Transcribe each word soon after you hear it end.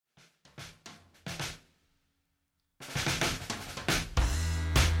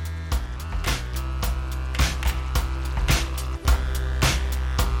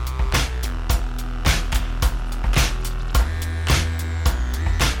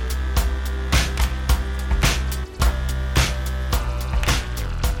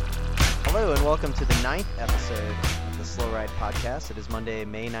welcome to the 9th episode of the Slow Ride Podcast. It is Monday,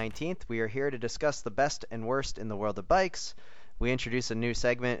 May 19th. We are here to discuss the best and worst in the world of bikes. We introduce a new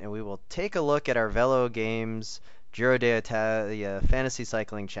segment, and we will take a look at our Velo Games Giro d'Italia Fantasy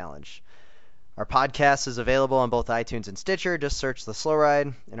Cycling Challenge. Our podcast is available on both iTunes and Stitcher. Just search The Slow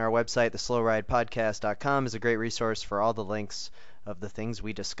Ride, and our website, theslowridepodcast.com, is a great resource for all the links of the things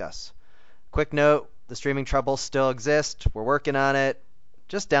we discuss. Quick note, the streaming troubles still exist. We're working on it.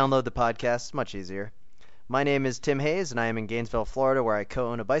 Just download the podcast. It's much easier. My name is Tim Hayes, and I am in Gainesville, Florida, where I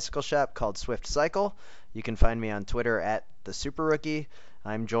co-own a bicycle shop called Swift Cycle. You can find me on Twitter at The Super Rookie.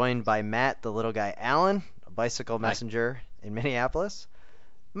 I'm joined by Matt, the little guy Allen, a bicycle messenger in Minneapolis.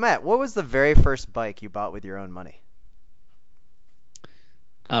 Matt, what was the very first bike you bought with your own money?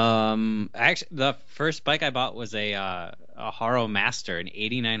 Actually, the first bike I bought was a Haro Master, an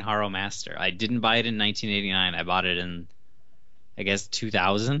 89 Haro Master. I didn't buy it in 1989. I bought it in, I guess,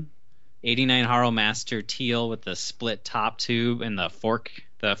 2000. 89 Haro Master teal with the split top tube and the fork,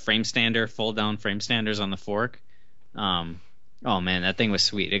 the frame stander, fold down frame standers on the fork. Oh man, that thing was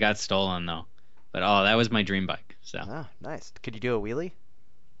sweet. It got stolen though, but that was my dream bike. So nice. Could you do a wheelie?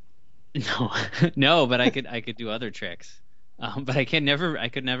 No, but I could do other tricks. But I could never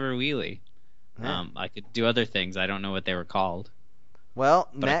wheelie. Yeah. I could do other things. I don't know what they were called. Well,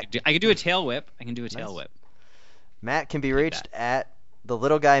 but Matt, I could do a tail whip. I can do a tail Nice. whip. Matt can be reached at the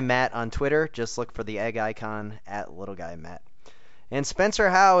little guy Matt on Twitter. Just look for the egg icon at little guy Matt. And Spencer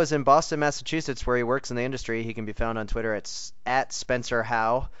Howe is in Boston, Massachusetts, where he works in the industry. He can be found on Twitter at Spencer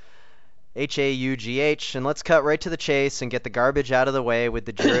Howe, Haugh. And let's cut right to the chase and get the garbage out of the way with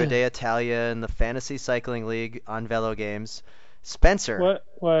the Giro d'Italia and the Fantasy Cycling League on Velo Games. Spencer.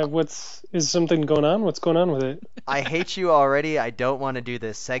 Is something going on? What's going on with it? I hate you already. I don't want to do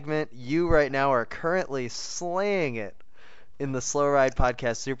this segment. You right now are currently slaying it in the Slow Ride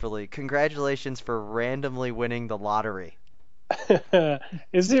Podcast Super League. Congratulations for randomly winning the lottery.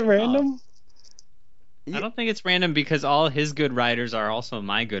 Is it random? I don't think it's random because all his good riders are also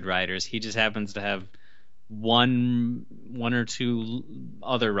my good riders. He just happens to have one or two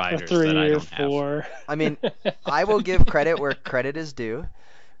other riders that I don't have. I mean, I will give credit where credit is due.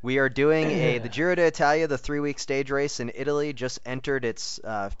 We are doing the Giro d'Italia, the 3-week stage race in Italy. Just entered its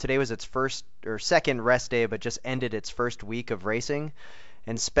today was its first or second rest day, but just ended its first week of racing,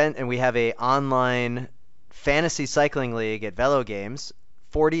 and we have a online fantasy cycling league at Velo Games.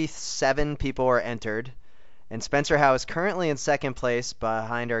 47 people are entered, and Spencer Howe is currently in second place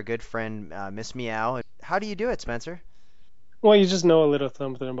behind our good friend Miss Meow. How do you do it, Spencer? Well, you just know a little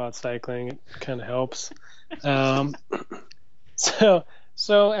something about cycling. It kind of helps.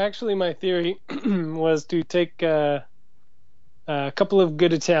 So actually, my theory was to take a couple of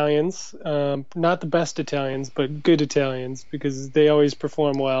good Italians, not the best Italians, but good Italians, because they always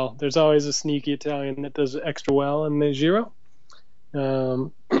perform well. There's always a sneaky Italian that does extra well in the Giro.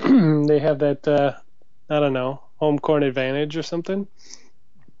 They have that, I don't know, home court advantage or something.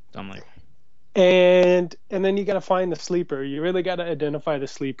 And then you got to find the sleeper. You really got to identify the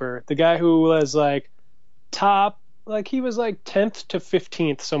sleeper. The guy who was he was 10th to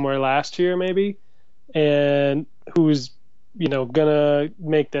 15th somewhere last year maybe, and who's gonna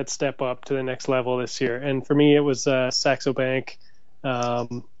make that step up to the next level this year. And for me, it was Saxo Bank.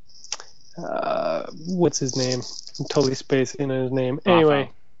 What's his name? I'm totally spacing on his name.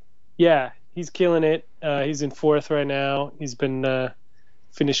 Anyway, yeah, he's killing it. He's in fourth right now. He's been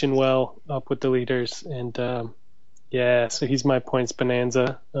finishing well up with the leaders, and so he's my points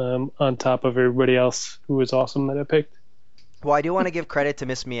bonanza on top of everybody else who was awesome that I picked. Well, I do want to give credit to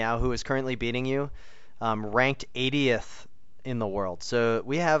Miss Meow, who is currently beating you, ranked 80th in the world. So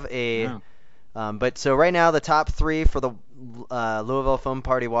we have so right now the top three for the Louisville Foam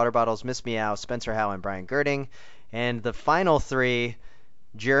Party water bottles: Miss Meow, Spencer Howe, and Brian Girding. And the final three,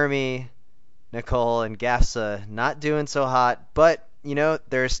 Jeremy, Nicole, and Gafsa, not doing so hot, but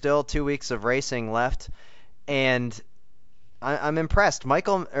there's still 2 weeks of racing left, and I'm impressed.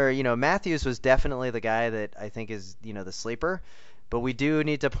 Matthews was definitely the guy that I think is the sleeper, but we do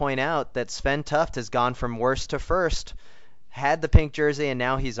need to point out that Sven Tuft has gone from worst to first. Had the pink jersey, and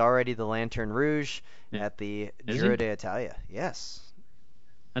now he's already the Lantern Rouge at the Giro d'Italia. Yes.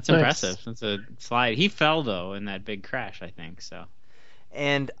 That's impressive. That's a slide. He fell, though, in that big crash, I think. So.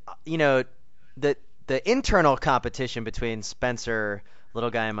 And, the internal competition between Spencer, little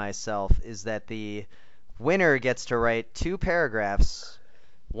guy, and myself is that the winner gets to write 2 paragraphs,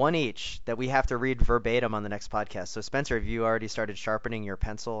 one each, that we have to read verbatim on the next podcast. So, Spencer, have you already started sharpening your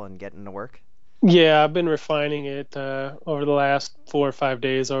pencil and getting to work? Yeah, I've been refining it over the last 4 or 5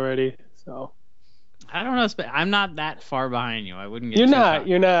 days already. So I don't know. I'm not that far behind you. I wouldn't get You're too not.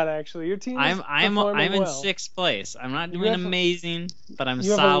 cocky. You're not actually. Your team is I'm performing in well. sixth place. I'm not You doing have- amazing, but I'm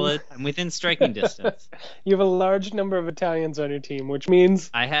you have solid. I'm within striking distance. You have a large number of Italians on your team, which means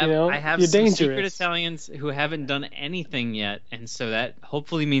I have you're some dangerous. secret Italians who haven't done anything yet, and so that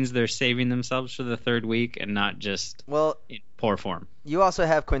hopefully means they're saving themselves for the third week and not just in poor form. You also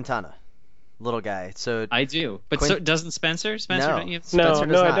have Quintana, little guy. So I do, but so doesn't Spencer? Spencer, no, don't you? Spencer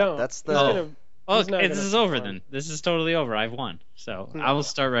does I not. don't. That's the. This is over then. This is totally over. I've won. So I will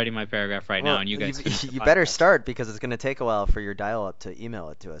start writing my paragraph now, and you guys. You better start because it's going to take a while for your dial-up to email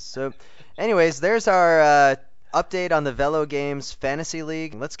it to us. So, anyways, there's our update on the Velo Games Fantasy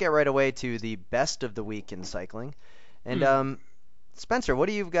League. Let's get right away to the best of the week in cycling. And Spencer, what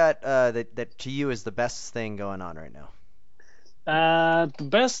do you got that to you is the best thing going on right now? The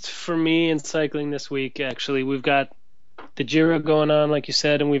best for me in cycling this week, actually, we've got the Giro going on, like you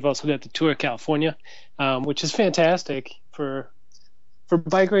said, and we've also got the Tour of California, which is fantastic for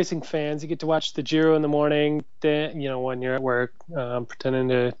bike racing fans. You get to watch the Giro in the morning, when you're at work, pretending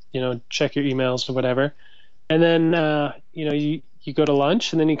to check your emails or whatever, and then you go to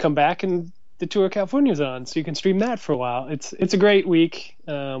lunch and then you come back and the Tour of California is on, so you can stream that for a while. It's a great week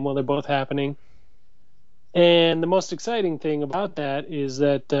while they're both happening, and the most exciting thing about that is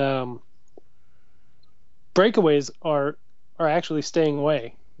that breakaways are actually staying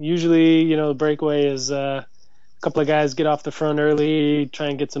away. Usually, the breakaway is a couple of guys get off the front early, try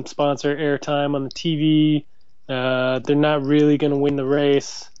and get some sponsor airtime on the TV. They're not really going to win the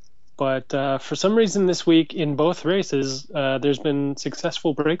race. But for some reason this week in both races, there's been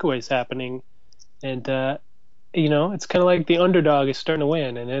successful breakaways happening. And, it's kind of like the underdog is starting to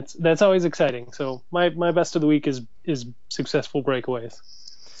win. And that's always exciting. So my best of the week is successful breakaways.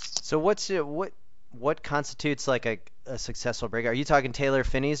 So what constitutes like a successful break? Are you talking Taylor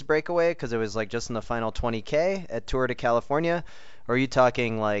Phinney's breakaway because it was like just in the final 20K at Tour de California? Or are you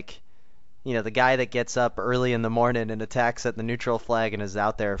talking like, the guy that gets up early in the morning and attacks at the neutral flag and is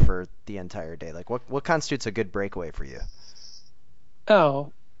out there for the entire day? Like what constitutes a good breakaway for you?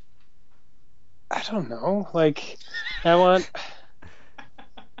 Oh, I don't know.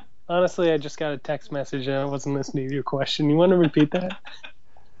 Honestly, I just got a text message and I wasn't listening to your question. You want to repeat that?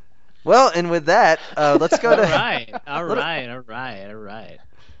 Well, and with that, let's go to... All right.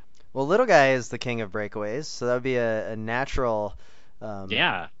 Well, little guy is the king of breakaways, so that would be a natural...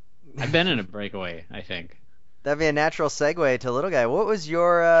 Yeah, I've been in a breakaway, I think. That'd be a natural segue to little guy. What was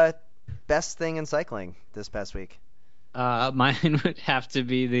your best thing in cycling this past week? Mine would have to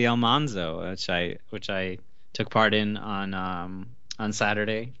be the Almanzo, which I took part in on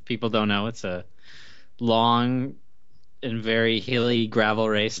Saturday. People don't know it's a long and very hilly gravel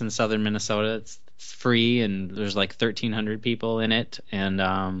race in southern Minnesota. It's free and there's like 1,300 people in it, and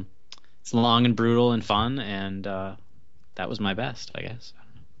it's long and brutal and fun, and that was my best, I guess.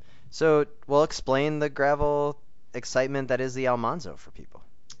 So, explain the gravel excitement that is the Almanzo for people.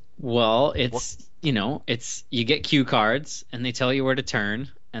 Well, it's you get cue cards and they tell you where to turn,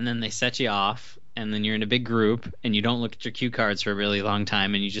 and then they set you off, and then you're in a big group and you don't look at your cue cards for a really long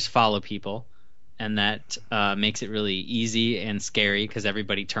time and you just follow people. And that makes it really easy and scary because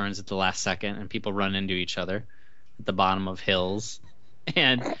everybody turns at the last second and people run into each other at the bottom of hills.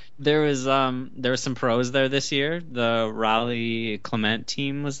 And there was some pros there this year. The Raleigh Clement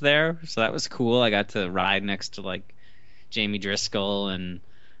team was there, so that was cool. I got to ride next to like Jamie Driscoll and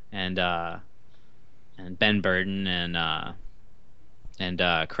Ben Burden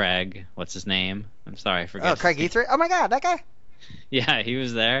and Craig. What's his name? I'm sorry, I forgot. Oh, Craig Etheridge. Oh my God, that guy. Yeah, he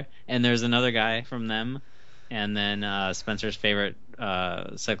was there, and there's another guy from them, and then Spencer's favorite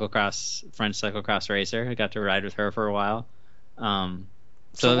French cyclocross racer. I got to ride with her for a while,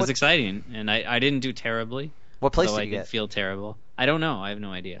 so it was exciting, and I didn't do terribly. What place did you get? I did feel terrible. I don't know. I have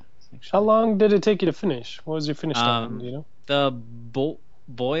no idea. Actually. How long did it take you to finish? What was your finish time? Do you know? The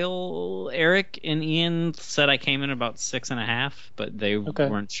Boyle, Eric, and Ian said I came in about 6.5, but they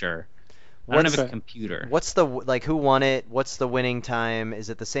weren't sure. I don't have a computer. What's who won it? What's the winning time? Is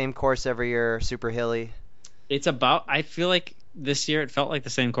it the same course every year, super hilly? It's I feel like this year it felt like the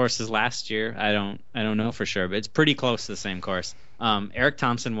same course as last year. I don't know for sure, but it's pretty close to the same course. Eric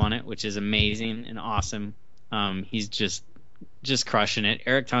Thompson won it, which is amazing and awesome. He's just crushing it.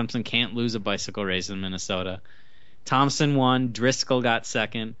 Eric Thompson can't lose a bicycle race in Minnesota. Thompson won, Driscoll got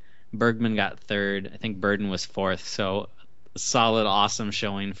second, Bergman got third. I think Burden was fourth, so solid, awesome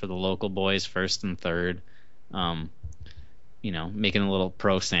showing for the local boys, first and third. Making a little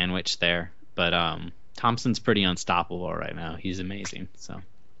pro sandwich there. But Thompson's pretty unstoppable right now. He's amazing. So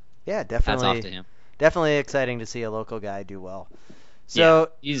yeah, definitely. Hats off to him. Definitely exciting to see a local guy do well.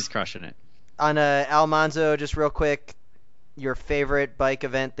 So yeah, he's crushing it. On Almanzo, just real quick, your favorite bike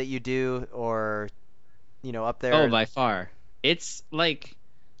event that you do, or up there? Oh, by far. It's like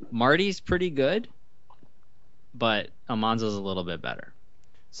Marty's pretty good, but Almanzo's a little bit better.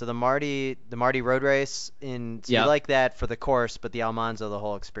 So the Marty road race you like that for the course, but the Almanzo, the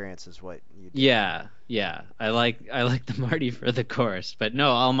whole experience is what you do. Yeah. I like the Marty for the course, but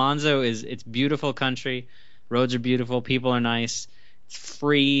no, Almanzo it's beautiful country. Roads are beautiful, people are nice. It's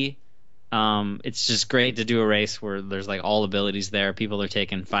free. It's just great to do a race where there's like all abilities there. People are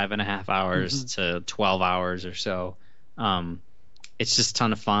taking 5.5 hours to 12 hours or so. It's just a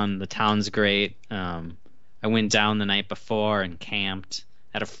ton of fun. The town's great. I went down the night before and camped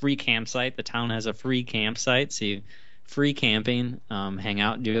at a free campsite. The town has a free campsite, so free camping, hang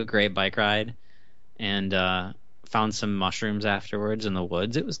out, do a great bike ride, and found some mushrooms afterwards in the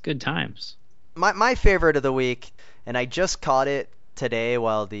woods. It was good times. My favorite of the week, and I just caught it today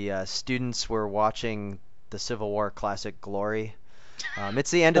while the students were watching the Civil War classic Glory.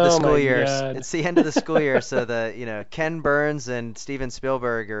 It's the end of the school year. It's the end of the school year, so Ken Burns and Steven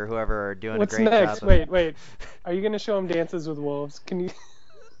Spielberg or whoever are doing a great job. What's next? Wait. Are you going to show them Dances with Wolves? Can you?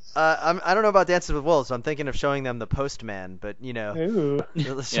 I don't know about Dances with Wolves. I'm thinking of showing them The Postman, but Ooh.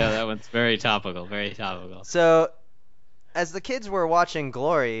 Yeah, that one's very topical. Very topical. So, as the kids were watching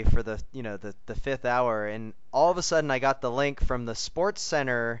Glory for the fifth hour, and all of a sudden I got the link from the Sports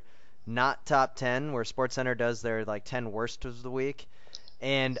Center Not Top 10, where Sports Center does their 10 worst of the week,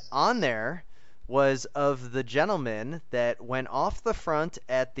 and on there was of the gentleman that went off the front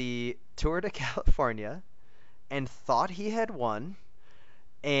at the Tour de California and thought he had won.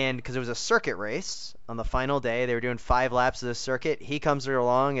 And because it was a circuit race on the final day, they were doing 5 laps of the circuit. He comes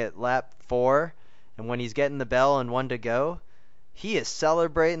along at lap 4, and when he's getting the bell and 1 to go, he is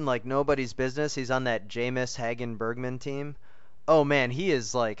celebrating like nobody's business. He's on that Jameis Hagen-Bergman team. Oh man, he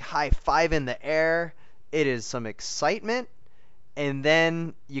is like high five in the air. It is some excitement. And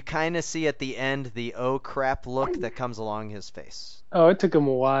then you kind of see at the end the oh crap look that comes along his face. Oh, it took him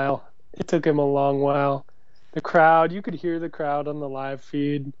a while. It took him a long while. The crowd, you could hear the crowd on the live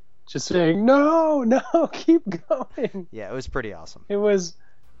feed just saying, no, keep going. Yeah, it was pretty awesome. It was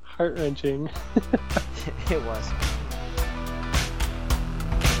heart-wrenching. It was.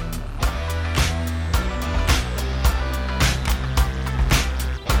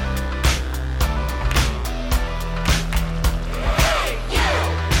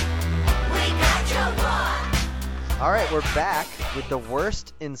 All right, we're back with the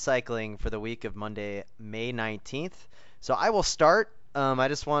worst in cycling for the week of Monday, May 19th. So I will start. I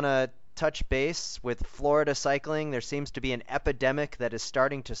just want to touch base with Florida cycling. There seems to be an epidemic that is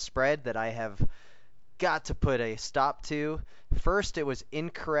starting to spread that I have got to put a stop to. First, it was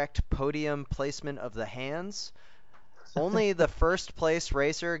incorrect podium placement of the hands. Only the first place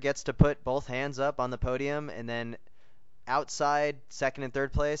racer gets to put both hands up on the podium, and then outside, second and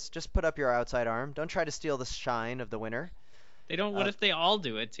third place, just put up your outside arm. Don't try to steal the shine of the winner. They don't. What if they all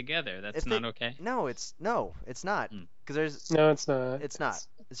do it together? That's not okay. No, it's not. Because there's no, it's not. It's not.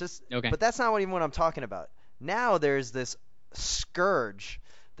 It's just okay. But that's not even what I'm talking about. Now there's this scourge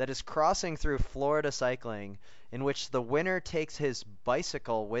that is crossing through Florida cycling, in which the winner takes his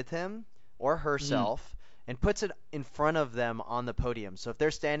bicycle with him or herself and puts it in front of them on the podium. So if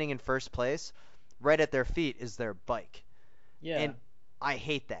they're standing in first place, right at their feet is their bike. Yeah. And I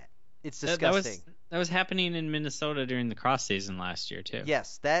hate that. It's disgusting. That was happening in Minnesota during the cross season last year too.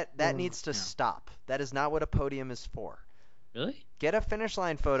 Yes, that needs to stop. That is not what a podium is for. Really? Get a finish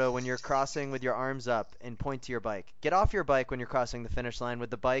line photo when you're crossing with your arms up and point to your bike. Get off your bike when you're crossing the finish line with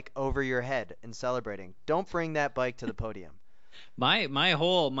the bike over your head and celebrating. Don't bring that bike to the podium. My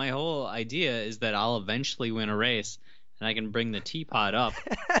whole idea is that I'll eventually win a race and I can bring the teapot up,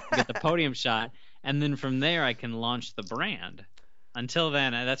 get the podium shot, and then from there I can launch the brand. Until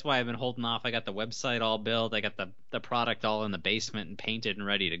then, that's why I've been holding off. I got the website all built. I got the product all in the basement and painted and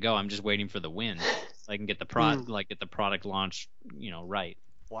ready to go. I'm just waiting for the win so I can get the product launched, right.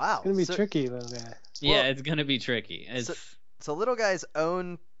 Wow. It's gonna be tricky though, yeah. Yeah, it's gonna be tricky. So Little Guy's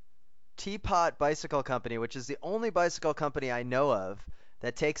own Teapot Bicycle Company, which is the only bicycle company I know of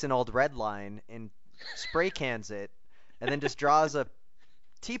that takes an old red line and spray cans it, and then just draws a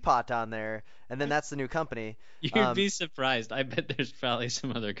teapot on there, and then that's the new company. You'd be surprised. I bet there's probably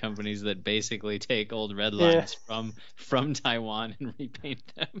some other companies that basically take old red lines from Taiwan and repaint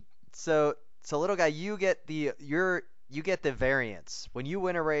them. So Little Guy, you get the variance. When you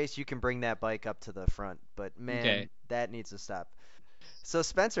win a race, you can bring that bike up to the front, but man, that needs to stop. So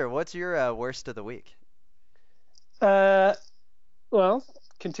Spencer, what's your worst of the week? Well,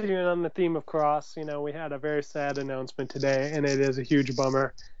 continuing on the theme of cross, we had a very sad announcement today, and it is a huge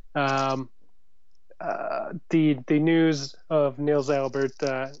bummer. the news of Niels Albert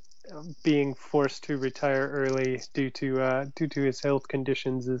being forced to retire early due to his health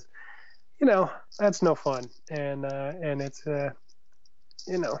conditions is, that's no fun, and it's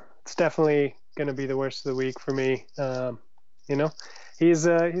it's definitely going to be the worst of the week for me. He's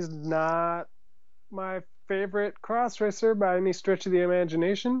not my favorite cross racer by any stretch of the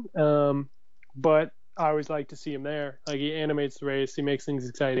imagination, but I always like to see him there. Like, he animates the race, he makes things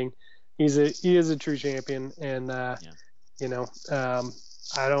exciting. He is a true champion, and I don't,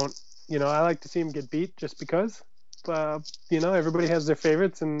 I like to see him get beat just because. Everybody has their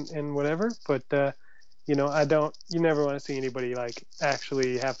favorites and whatever, but you never want to see anybody like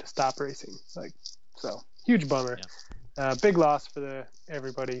actually have to stop racing. Like, so huge bummer. Yeah. Big loss for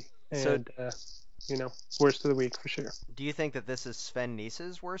everybody, and worst of the week for sure. Do you think that this is Sven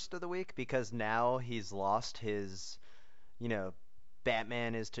Nyse's worst of the week because now he's lost his,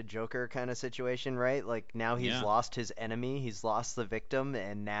 Batman is to Joker kind of situation, right? Like, now he's lost his enemy, he's lost the victim,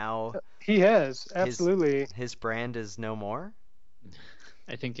 and now he has absolutely his brand is no more.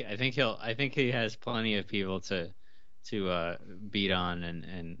 I think he has plenty of people to beat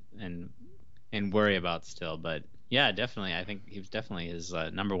on and worry about still, but yeah, definitely. I think he was definitely his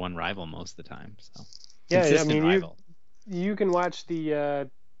number one rival most of the time. So yeah, consistent rival. You can watch the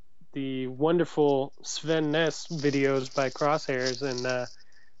wonderful Sven Nys videos by Crosshairs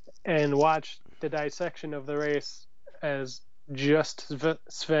and watch the dissection of the race as just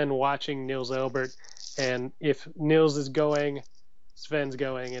Sven watching Niels Albert, and if Niels is going, Sven's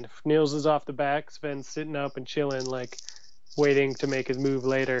going, and if Niels is off the back, Sven's sitting up and chilling, like waiting to make his move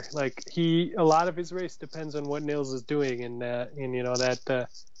later. Like, a lot of his race depends on what Niels is doing, and that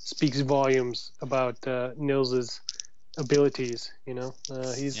speaks volumes about Nils's abilities.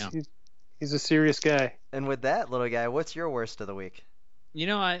 He's a serious guy. And with that, little guy, what's your worst of the week? I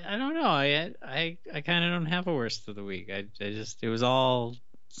don't know. I kind of don't have a worst of the week. I just, it was all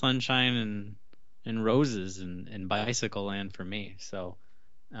sunshine and roses and bicycle land for me. So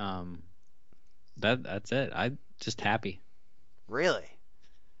that's it. I'm just happy. Really?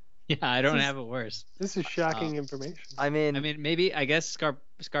 Yeah, I don't have it worse. This is shocking information. I mean, maybe, I guess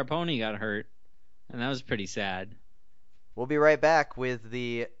Scarponi got hurt, and that was pretty sad. We'll be right back with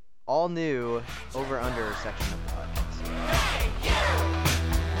the all-new over-under section of the podcast. Hey, you!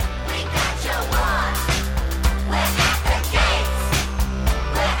 We got your one! We're at the gates!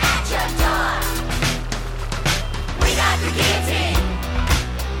 We're at your door! We got the guillotine!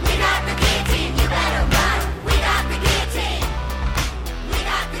 We got the guillotine! You better run! We got the guillotine! We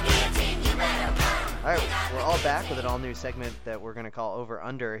got the guillotine! You better run! All right, we're all back with an all-new segment that we're going to call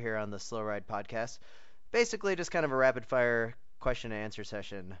Over-Under here on the Slow Ride podcast. Basically, just kind of a rapid-fire question and answer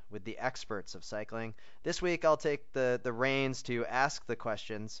session with the experts of cycling. This week, I'll take the reins to ask the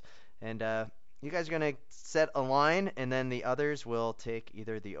questions, and you guys are going to set a line, and then the others will take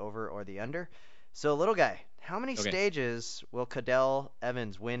either the over or the under. So, little guy, how many stages will Cadel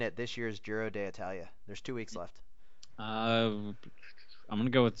Evans win at this year's Giro d'Italia? There's 2 weeks left. I'm gonna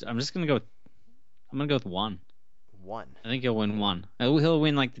go with one. One. I think he'll win one. He'll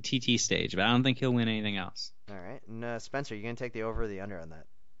win like the TT stage, but I don't think he'll win anything else. All right. And Spencer, you going to take the over or the under on that?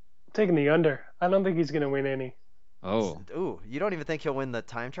 Taking the under. I don't think he's going to win any. Oh. Ooh, you don't even think he'll win the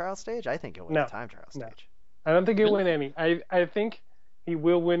time trial stage? I think he'll win the time trial stage. No. I don't think he'll win any. I think he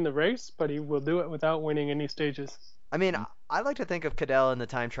will win the race, but he will do it without winning any stages. I mean, I like to think of Cadel in the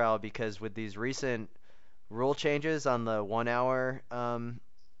time trial because with these recent rule changes on the 1 hour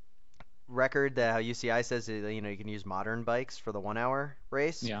record that how UCI says you can use modern bikes for the 1 hour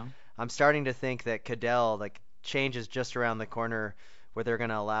race. Yeah. I'm starting to think that Cadel changes just around the corner where they're going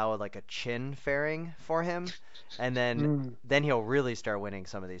to allow a chin fairing for him, and then he'll really start winning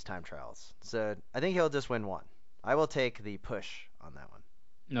some of these time trials. So I think he'll just win one. I will take the push on that one.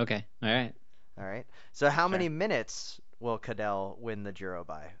 Okay. All right. So how many minutes will Cadel win the Giro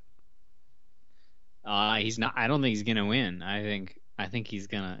by? He's not. I don't think he's gonna win. I think he's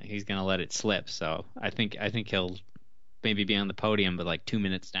gonna let it slip. So I think he'll maybe be on the podium, but 2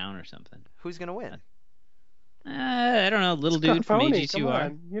 minutes down or something. Who's gonna win? I don't know. Little dude from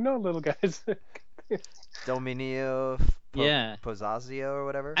AG2R. You know, little guys. Dominio Pozzazio or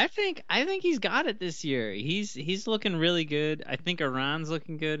whatever. I think he's got it this year. He's looking really good. I think Iran's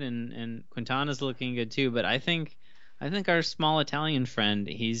looking good and Quintana's looking good too. But I think our small Italian friend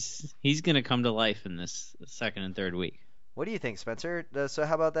he's gonna come to life in this second and third week. What do you think, Spencer? So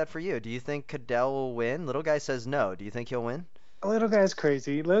how about that for you? Do you think Cadel will win? Little guy says no. Do you think he'll win? Little guy's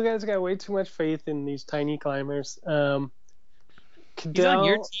crazy. Little guy's got way too much faith in these tiny climbers. Cadel, he's on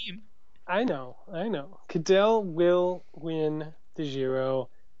your team. I know. Cadel will win the Giro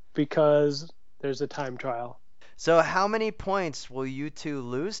because there's a time trial. So how many points will you two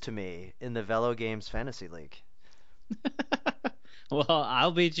lose to me in the Velo Games Fantasy League? Well,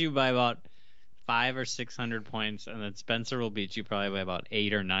 I'll beat you by about 500 or 600 points, and then Spencer will beat you probably by about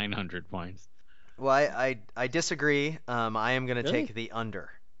 800 or 900 points. Well, I disagree. I am going to Really? take the under.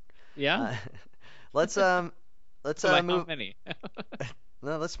 Yeah? Let's By how move. many?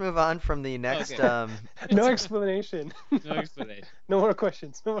 No, let's move on from the next. Okay. No explanation. No explanation. No more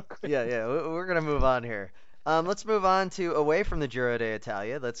questions. No more questions. Yeah, we're gonna move on here. Let's move on to away from the Giro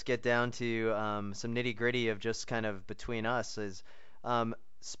d'Italia. Let's get down to some nitty gritty of just kind of between us. Is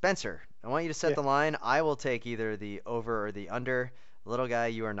Spencer? I want you to set Yeah. the line. I will take either the over or the under. Little guy,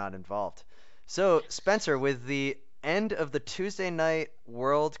 you are not involved. So Spencer, with the end of the Tuesday night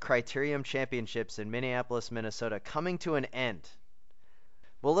World Criterium Championships in Minneapolis, Minnesota, coming to an end.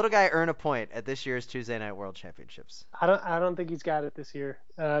 Will little guy earn a point at this year's Tuesday Night World Championships? I don't think he's got it this year.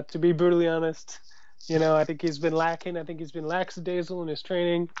 To be brutally honest, I think he's been lacking. I think he's been lackadaisical in his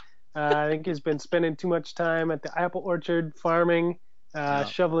training. I think he's been spending too much time at the apple orchard farming,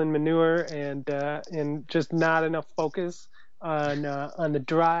 shoveling manure, and just not enough focus on the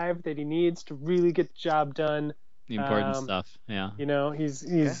drive that he needs to really get the job done. The important stuff, yeah.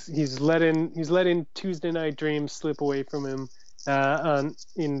 He's letting Tuesday night dreams slip away from him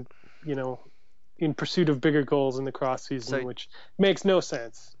in pursuit of bigger goals in the cross season, which makes no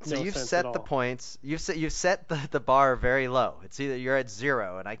sense. So No you've sense set at the all. points. You've set the bar very low. It's either you're at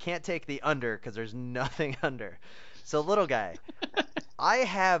 0, and I can't take the under because there's nothing under. So little guy, I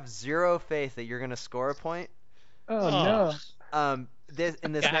have 0 faith that you're going to score a point. Oh no! In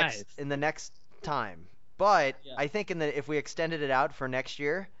Guys. the next time. But Yeah. I think if we extended it out for next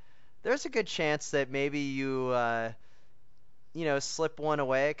year, there's a good chance that maybe you slip one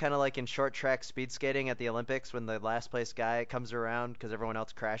away, kind of like in short track speed skating at the Olympics when the last place guy comes around because everyone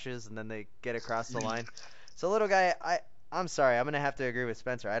else crashes and then they get across the line. So little guy, I'm sorry, I'm gonna have to agree with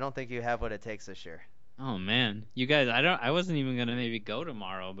Spencer. I don't think you have what it takes this year. Oh man, you guys, I wasn't even gonna maybe go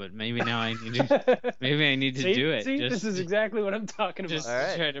tomorrow, but maybe now I need to. Maybe I need to See, do it. See, just, this is exactly what I'm talking about. just All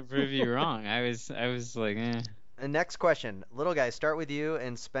right. to try to prove you wrong. I was like, eh. And next question, little guy, start with you,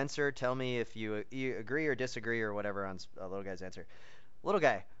 and Spencer, tell me if you agree or disagree or whatever on little guy's answer. Little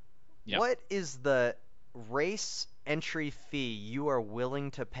guy, Yep. what is the race entry fee you are willing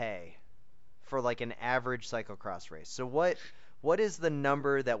to pay for like an average cyclocross race? So what is the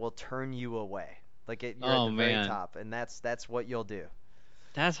number that will turn you away? Like you're at Oh, the very man. top, and that's what you'll do.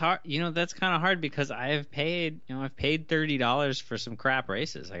 That's hard. That's kind of hard because I've paid $30 for some crap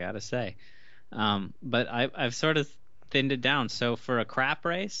races. I gotta say, but I've sort of thinned it down. So for a crap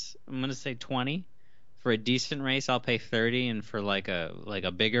race, I'm gonna say 20. For a decent race, I'll pay 30, and for like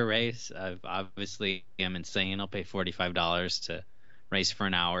a bigger race, I obviously am insane. I'll pay $45 to race for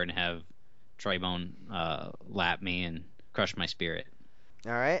an hour and have Troy Bone lap me and crush my spirit.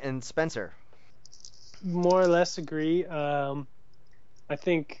 All right, and Spencer. More or less agree. I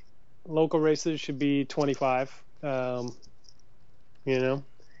think local races should be 25. So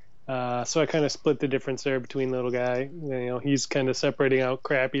I kind of split the difference there between little guy. He's kind of separating out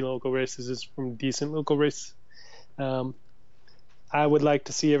crappy local races from decent local races. I would like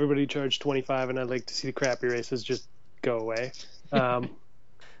to see everybody charge 25, and I'd like to see the crappy races just go away.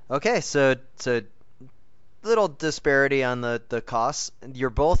 Okay, so little disparity on the costs. You're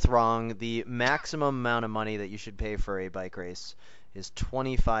both wrong. The maximum amount of money that you should pay for a bike race is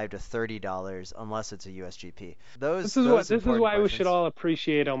 $25 to $30 unless it's a USGP. This is why we should all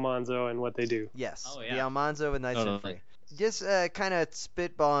appreciate Almanzo and what they do. Yes, Oh, yeah. the Almanzo with Nice and Totally. Free. Just kind of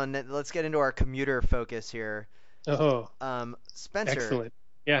spitballing. Let's get into our commuter focus here. Oh, Spencer, excellent.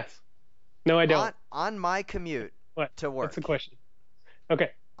 Yes. No, I don't. on my commute What? to work. What's the question?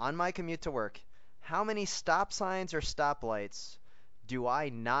 Okay. On my commute to work, how many stop signs or stoplights do I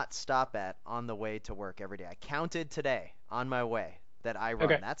not stop at on the way to work every day? I counted today on my way that I run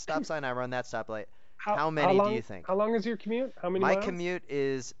Okay. that stop sign, I run that stoplight. How How many long, do you think? How long is your commute? How many My miles? commute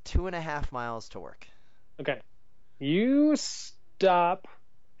is 2.5 miles to work. Okay. You stop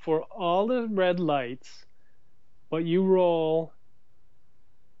for all the red lights, but you roll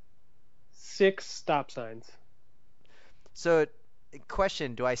 6 stop signs. So,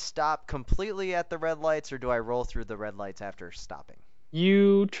 question, do I stop completely at the red lights or do I roll through the red lights after stopping?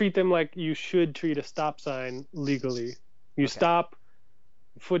 You treat them like you should treat a stop sign legally. You stop,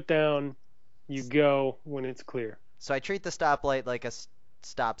 foot down, you go when it's clear. So I treat the stoplight like a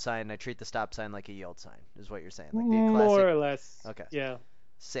stop sign, and I treat the stop sign like a yield sign, is what you're saying. Like the More classic or less. Okay. Yeah.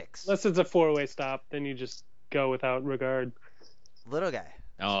 6. Unless it's a 4-way stop, then you just go without regard. Little guy,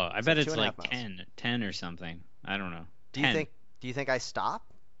 Oh, I So bet it's 2.5 like miles. 10 or something. I don't know. do 10. you think I stop?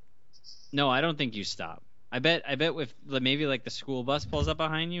 No, I don't think you stop. I bet if maybe like the school bus pulls up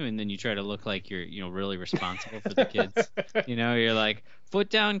behind you and then you try to look like you're really responsible for the kids. You're like, foot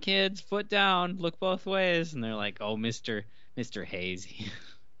down, kids, foot down, look both ways, and they're like, oh, Mr. Hayes,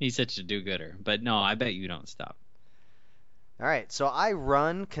 he's such a do-gooder. But no, I bet you don't stop. All right, so I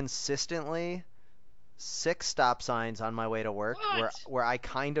run consistently 6 stop signs on my way to work where I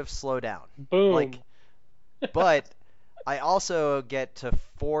kind of slow down. Boom. But I also get to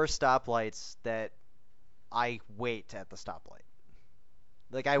 4 stoplights that I wait at the stoplight.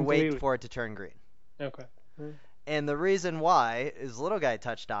 Like I Completely. wait for it to turn green. Okay. And the reason why is little guy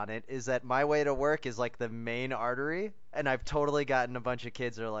touched on it is that my way to work is like the main artery, and I've totally gotten a bunch of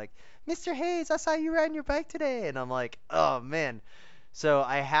kids that are like, Mr. Hayes, I saw you riding your bike today, and I'm like, oh man. So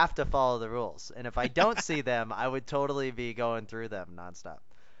I have to follow the rules, and if I don't see them, I would totally be going through them nonstop.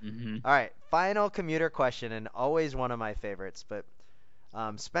 Mm-hmm. All right, final commuter question, and always one of my favorites. But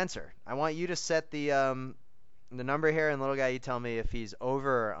Spencer, I want you to set the number here, and little guy, you tell me if he's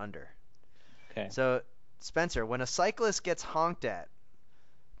over or under. Okay. So, Spencer, when a cyclist gets honked at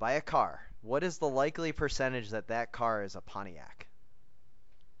by a car, what is the likely percentage that car is a Pontiac?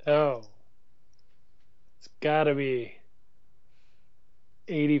 Oh. It's got to be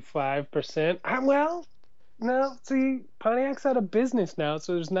 85%. Well, no, see, Pontiac's out of business now,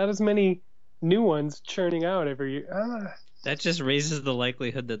 so there's not as many new ones churning out every year. That just raises the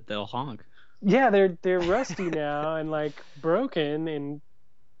likelihood that they'll honk. Yeah, they're rusty now and like broken, and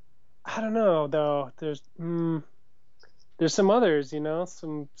I don't know though. There's some others,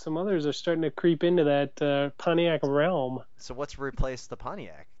 some others are starting to creep into that Pontiac realm. So what's replaced the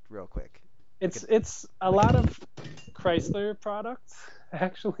Pontiac, real quick? It's a lot of Chrysler products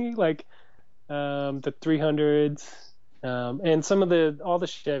actually, like the 300s, and some of all the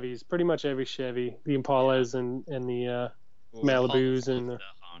Chevys, pretty much every Chevy, the Impalas and the Malibus and the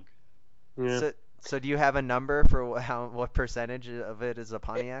honk. yeah. So do you have a number for what percentage of it is a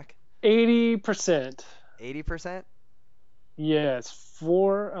Pontiac? 80%. 80%? Yes,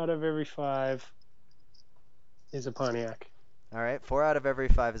 4 out of every 5 is a Pontiac. All right, 4 out of every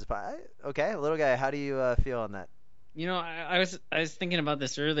 5 is a Pontiac. Okay, little guy, how do you feel on that? I was thinking about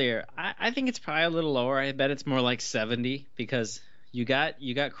this earlier. I think it's probably a little lower. I bet it's more like 70 because you got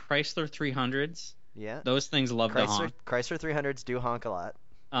Chrysler 300s. Yeah. Those things love to honk. Chrysler 300s do honk a lot.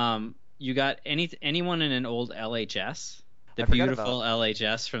 You got anyone in an old LHS, the I forgot beautiful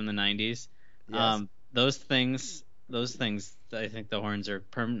LHS from the 90s. Yes. Those things, I think the horns are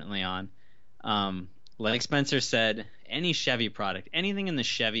permanently on. Like Spencer said, any Chevy product, anything in the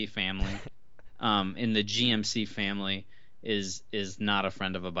Chevy family, in the GMC family, is not a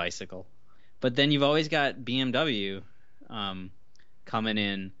friend of a bicycle. But then you've always got BMW coming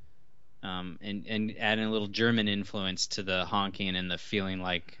in and adding a little German influence to the honking and the feeling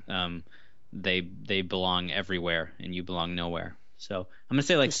like they belong everywhere and you belong nowhere. So I'm gonna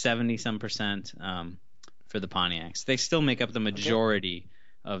say like 70-some% for the Pontiacs. They still make up the majority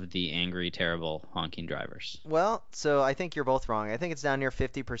of the angry, terrible honking drivers. Well, so I think you're both wrong. I think it's down near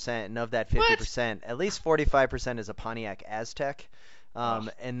 50%, and of that 50%, at least 45% is a Pontiac Aztek.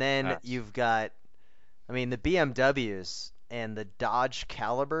 And then you've got, the BMWs and the Dodge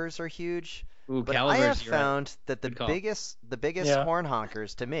Calibers are huge. Ooh, but Calibers, I have you're right. found that the Good call. biggest horn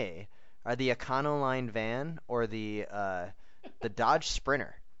honkers to me are the Econoline van or the Dodge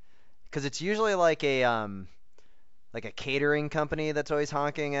Sprinter, because it's usually like a catering company that's always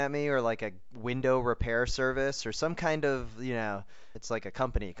honking at me, or like a window repair service, or some kind of, it's like a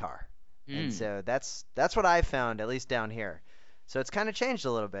company car. And so that's what I've found, at least down here. So it's kind of changed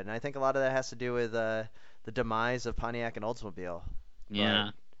a little bit, and I think a lot of that has to do with the demise of Pontiac and Oldsmobile. Yeah.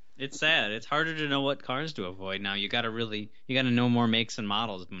 It's sad. It's harder to know what cars to avoid now. You got to know more makes and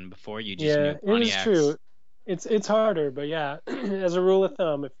models than before you just knew Pontiacs. It is true. It's harder, but yeah, as a rule of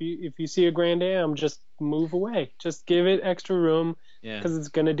thumb, if you see a Grand Am, just move away. Just give it extra room, because it's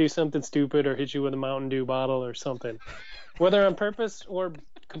gonna do something stupid or hit you with a Mountain Dew bottle or something, whether on purpose or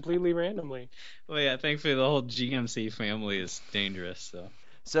completely randomly. Well, yeah, thankfully the whole GMC family is dangerous.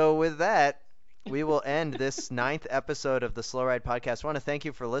 So with that, we will end this 9th episode of the Slow Ride Podcast. I want to thank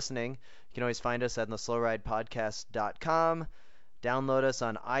you for listening. You can always find us at theslowridepodcast.com. Download us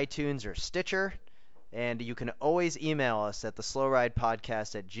on iTunes or Stitcher. And you can always email us at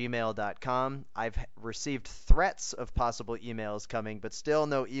theslowridepodcast@gmail.com. I've received threats of possible emails coming, but still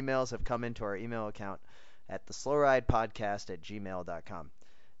no emails have come into our email account at theslowridepodcast@gmail.com.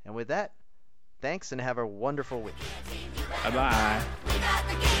 And with that, thanks and have a wonderful week. Bye-bye. We got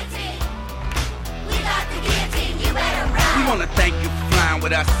the guillotine. We got the guillotine. You better run. We wanna thank you for flying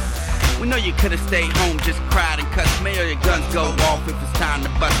with us. We know you could've stayed home, just cried and cussed me, or your guns go off if it's time to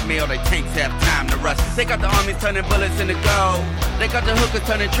bust me, or they tanks have time to rust. They got the armies turning bullets into gold. They got the hookers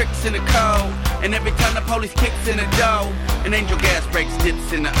turning tricks into cold. And every time the police kicks in the dough, an angel gas breaks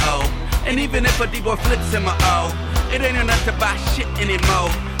dips in the O. And even if a D-boy flips in my O, it ain't enough to buy shit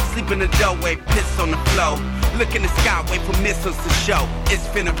anymore. Sleep in the doorway, piss on the floor. Look in the sky, wait for missiles to show. It's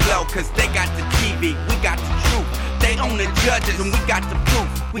finna blow, cause they got the TV, we got the truth. They own the judges and we got the proof.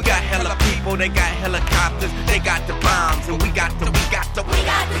 We got hella people, they got helicopters. They got the bombs and we got the guillotine.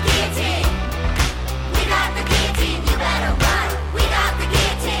 We got the guillotine, you better run. We got the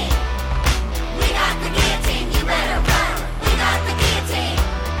guillotine. We got the guillotine, you better run. We got the guillotine.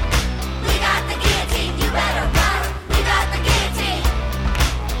 We got the guillotine, you better run. We got the guillotine.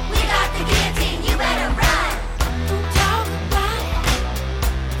 We got the guillotine, you better run. Talk about it,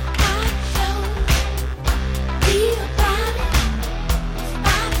 I show. Be about it,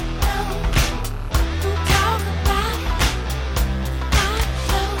 spot it low. Talk about it, I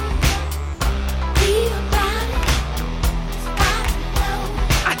show. Be about it, spot it low.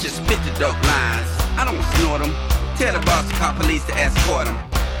 I just spit the dope lines, I don't snort them. Tell the boss to call police to escort them.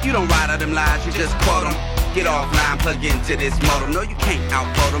 You don't ride out them lies, you just quote them. Get offline, plug into this modem. No, you can't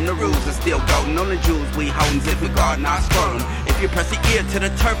outvote them, the rules are still golden. Only jewels we holdin' if we guardin' our scrotum. If you press the ear to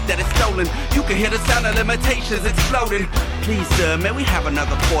the turf that is stolen, you can hear the sound of limitations exploding. Please, sir, may we have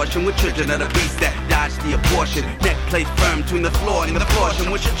another portion? We're children of the beast that dodge the abortion. Neck placed firm between the floor and the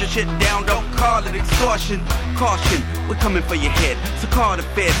portion. When shut your shit down, don't call it extortion. Caution, we're coming for your head. So call the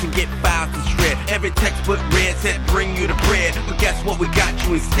feds and get files to shred. Every textbook read said bring you the bread. But guess what, we got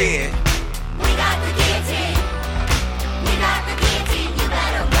you instead. We got the guillotine. We got the guillotine, you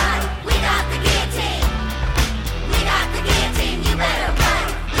better run. We got the guillotine. We got the guillotine, you better run.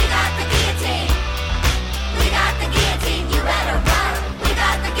 We got the guillotine. We got the guillotine, you better run. We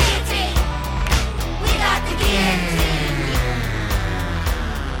got the guillotine. We got the guillotine.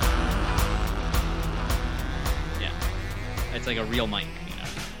 Yeah. It's like a real mic, you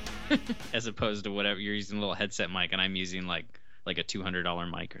know. As opposed to whatever you're using a little headset mic and I'm using like a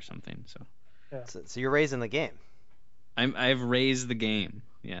 $200 mic or something. So So you're raising the game. I've raised the game.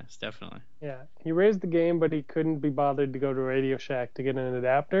 Yes, definitely. Yeah, he raised the game, but he couldn't be bothered to go to Radio Shack to get an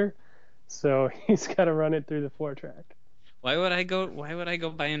adapter, so he's got to run it through the 4-track. Why would I go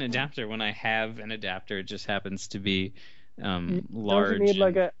buy an adapter when I have an adapter? It just happens to be large. Don't you need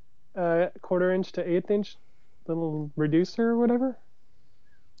like a 1/4 inch to 1/8 inch little reducer or whatever?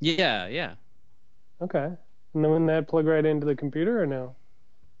 Yeah. Okay. And then wouldn't that plug right into the computer or no?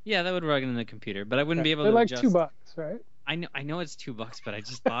 Yeah, that would run in the computer, but I wouldn't be able They're to like adjust. $2, right? I know it's $2, but I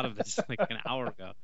just thought of this like an hour ago.